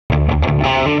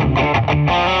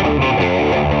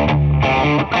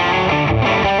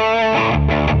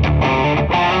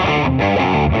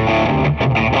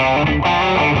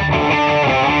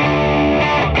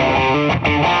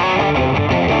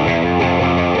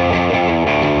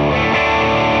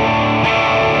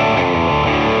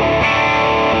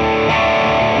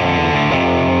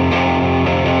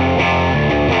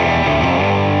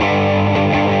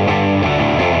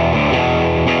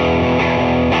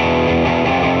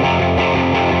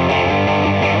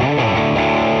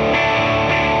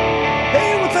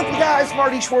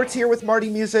Schwartz here with Marty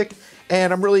Music,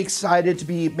 and I'm really excited to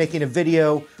be making a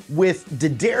video with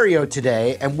D'Addario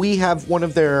today, and we have one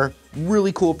of their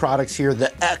really cool products here,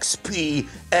 the XP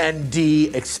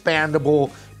ND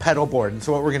expandable pedal board. And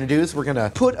so what we're gonna do is we're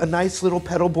gonna put a nice little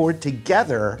pedal board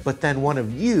together, but then one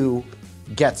of you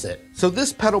gets it. So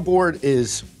this pedal board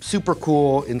is super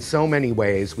cool in so many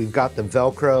ways. We've got the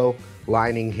Velcro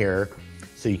lining here,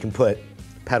 so you can put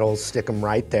pedals, stick them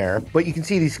right there. But you can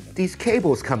see these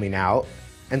cables coming out,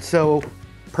 and so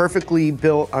perfectly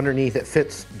built underneath. It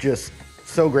fits just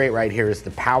so great right here is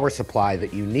the power supply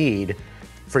that you need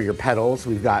for your pedals.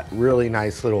 We've got really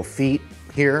nice little feet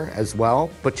here as well.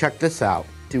 But check this out.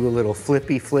 Do a little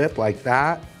flippy flip like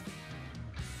that.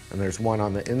 And there's one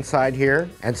on the inside here.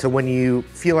 And so when you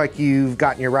feel like you've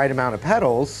gotten your right amount of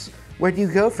pedals, where do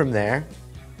you go from there?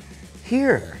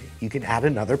 Here, you can add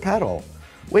another pedal.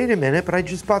 Wait a minute, but I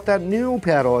just bought that new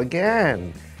pedal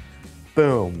again.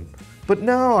 Boom. But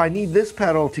no, I need this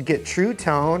pedal to get true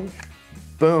tone.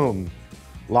 Boom.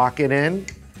 Lock it in.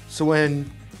 So when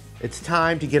it's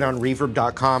time to get on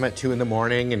reverb.com at 2 in the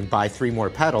morning and buy 3 more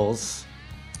pedals,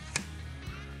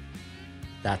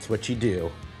 that's what you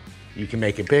do. You can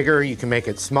make it bigger, you can make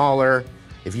it smaller.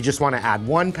 If you just want to add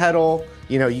one pedal,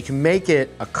 you know, you can make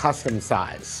it a custom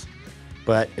size,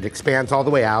 but it expands all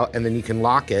the way out, and then you can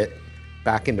lock it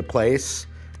back into place.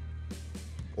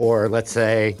 Or let's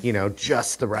say, you know,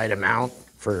 just the right amount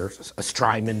for a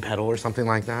Strymon pedal or something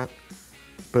like that.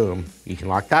 Boom, you can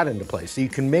lock that into place. So you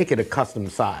can make it a custom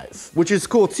size, which is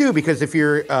cool too, because if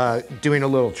you're doing a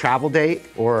little travel date,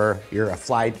 or you're a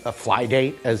fly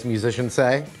date, as musicians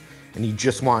say, and you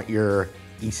just want your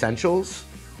essentials,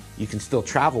 you can still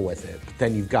travel with it. But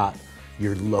then you've got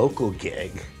your local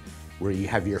gig where you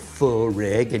have your full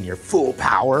rig and your full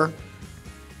power.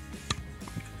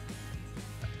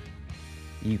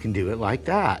 You can do it like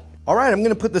that. All right, I'm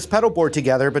gonna put this pedal board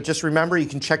together, but just remember, you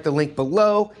can check the link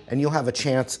below and you'll have a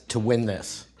chance to win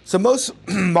this. So most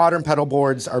modern pedal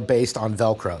boards are based on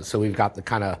Velcro. So we've got the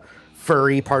kind of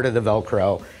furry part of the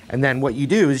Velcro. And then what you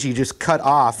do is you just cut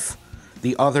off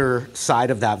the other side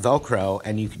of that Velcro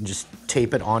and you can just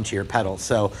tape it onto your pedal.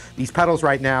 So these pedals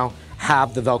right now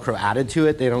have the Velcro added to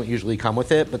it. They don't usually come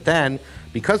with it, but then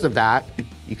because of that,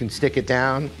 you can stick it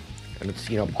down and it's,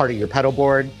 you know, part of your pedal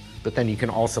board, but then you can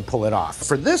also pull it off.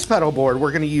 For this pedal board,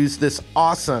 we're gonna use this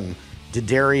awesome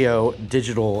D'Addario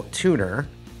digital tuner.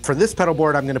 For this pedal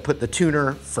board, I'm gonna put the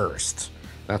tuner first.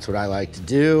 That's what I like to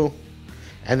do.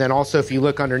 And then also, if you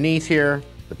look underneath here,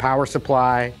 the power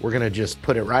supply, we're gonna just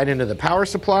put it right into the power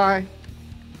supply.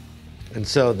 And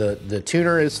so the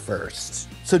tuner is first.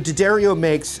 So D'Addario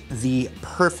makes the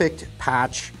perfect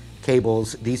patch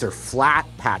cables. These are flat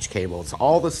patch cables,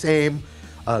 all the same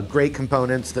great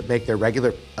components that make their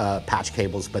regular patch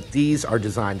cables, but these are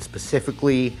designed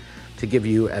specifically to give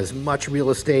you as much real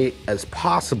estate as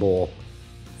possible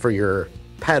for your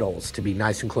pedals to be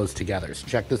nice and close together. So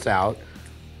check this out.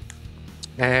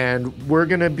 And we're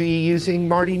gonna be using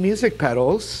Marty Music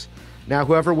pedals. Now,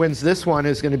 whoever wins this one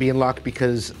is gonna be in luck,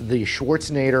 because the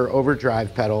Schwarzenegger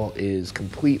overdrive pedal is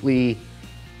completely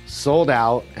sold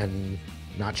out and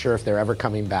not sure if they're ever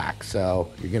coming back.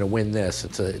 So you're gonna win this.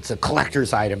 It's a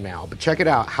collector's item now, but check it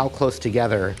out how close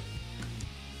together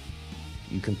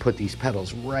you can put these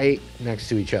pedals right next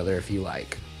to each other if you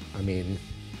like. I mean,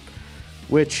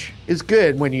 which is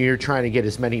good when you're trying to get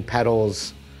as many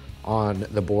pedals on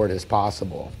the board as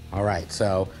possible. All right,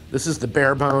 so this is the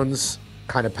bare bones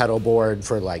kind of pedal board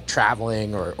for like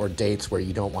traveling or dates where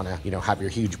you don't wanna, you know, have your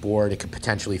huge board. It could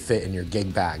potentially fit in your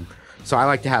gig bag. So I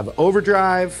like to have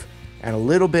overdrive and a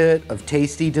little bit of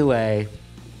tasty delay.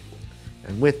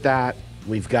 And with that,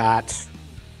 we've got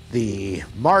the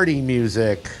Marty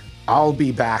Music I'll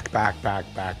be back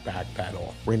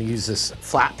pedal. We're gonna use this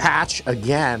flat patch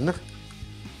again.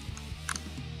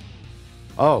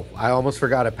 Oh, I almost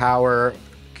forgot a power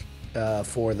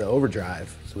for the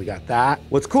overdrive. So we got that.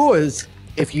 What's cool is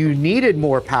if you needed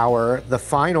more power, the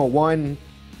final one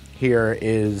here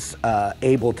is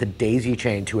able to daisy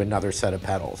chain to another set of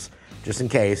pedals. Just in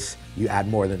case you add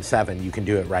more than 7, you can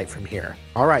do it right from here.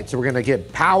 All right, so we're gonna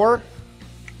get power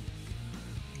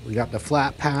We got the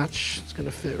flat patch. It's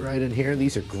gonna fit right in here.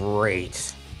 These are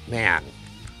great. Man,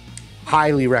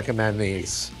 highly recommend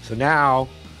these. So now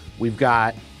we've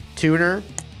got tuner,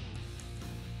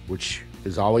 which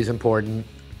is always important.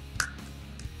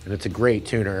 And it's a great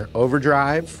tuner.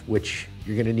 Overdrive, which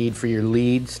you're gonna need for your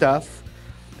lead stuff.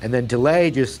 And then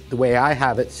delay, just the way I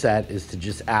have it set, is to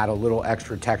just add a little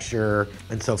extra texture.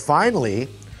 And so finally,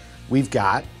 we've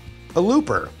got a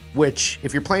looper, which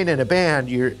if you're playing in a band,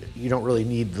 you don't really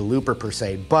need the looper per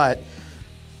se, but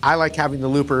I like having the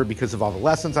looper because of all the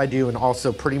lessons I do, and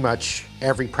also pretty much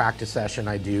every practice session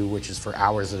I do, which is for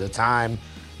hours at a time,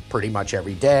 pretty much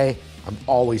every day. I'm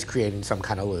always creating some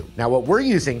kind of loop. Now what we're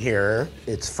using here,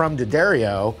 it's from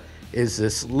D'Addario, is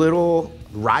this little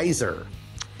riser.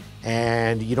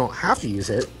 And you don't have to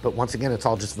use it, but once again, it's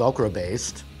all just Velcro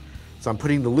based. So I'm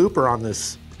putting the looper on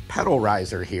this pedal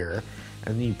riser here,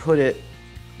 and then you put it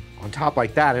on top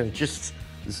like that, and it just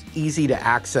is easy to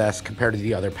access compared to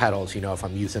the other pedals. You know, if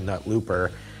I'm using that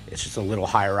looper, it's just a little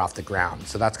higher off the ground.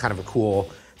 So that's kind of a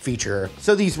cool feature.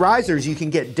 So these risers, you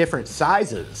can get different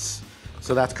sizes.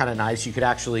 So that's kind of nice. You could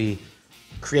actually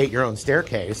create your own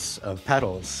staircase of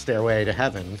pedals, stairway to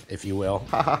heaven, if you will.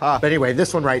 But anyway,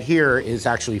 this one right here is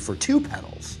actually for 2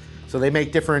 pedals. So they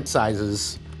make different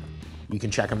sizes. You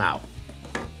can check them out.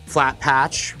 Flat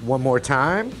patch, one more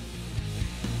time.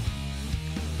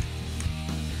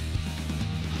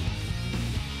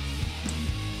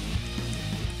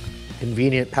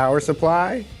 Convenient power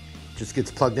supply. Just gets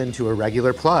plugged into a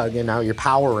regular plug, and now you're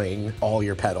powering all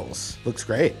your pedals. Looks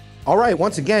great. All right,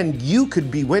 once again, you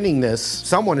could be winning this.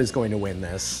 Someone is going to win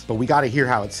this, but we got to hear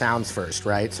how it sounds first,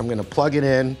 right? So I'm going to plug it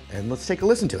in and let's take a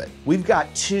listen to it. We've got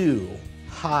 2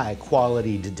 high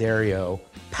quality D'Addario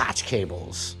patch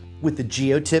cables with the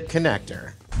geotip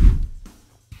connector.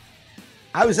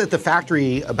 I was at the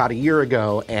factory about a year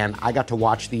ago, and I got to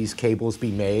watch these cables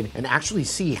be made and actually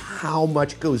see how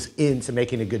much goes into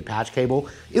making a good patch cable.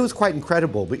 It was quite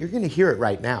incredible, but you're going to hear it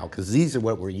right now because these are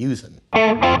what we're using.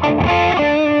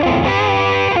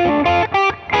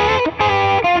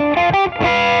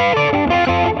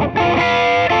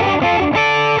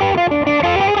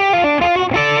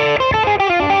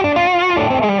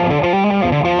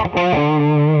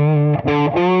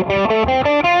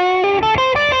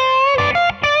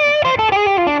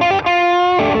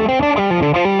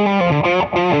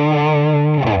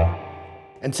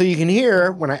 And so you can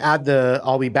hear when I add the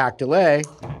I'll be back delay.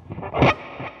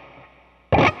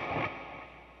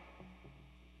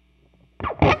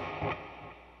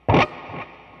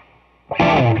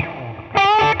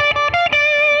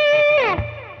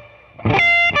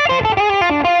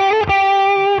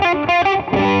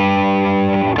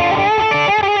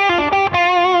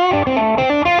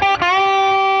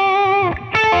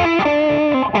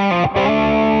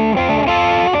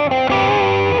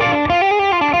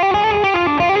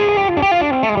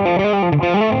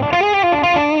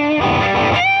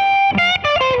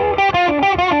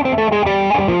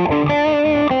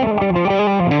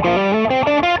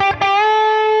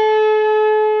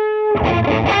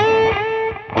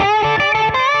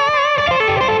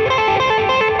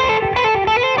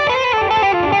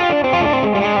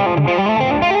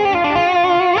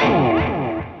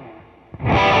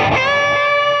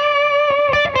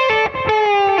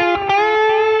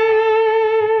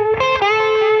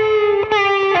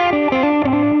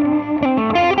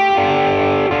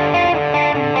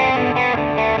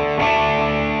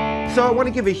 So I want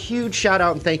to give a huge shout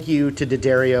out and thank you to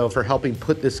D'Addario for helping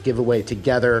put this giveaway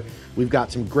together. We've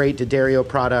got some great D'Addario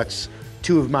products,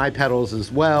 2 of my pedals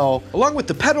as well, along with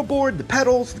the pedal board, the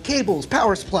pedals, the cables,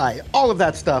 power supply, all of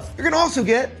that stuff. You're gonna also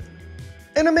get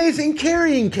an amazing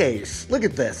carrying case. Look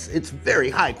at this, it's very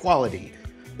high quality.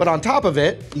 But on top of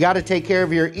it, you gotta take care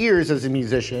of your ears as a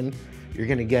musician. You're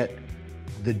gonna get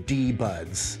the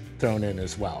D-buds thrown in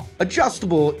as well.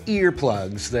 Adjustable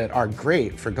earplugs that are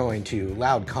great for going to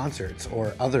loud concerts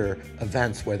or other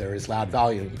events where there is loud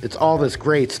volume. It's all this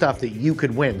great stuff that you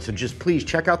could win. So just please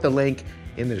check out the link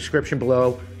in the description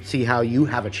below, see how you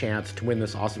have a chance to win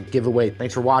this awesome giveaway.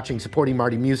 Thanks for watching, supporting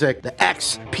Marty Music. The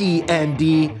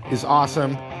XPND is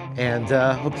awesome, and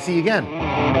hope to see you again.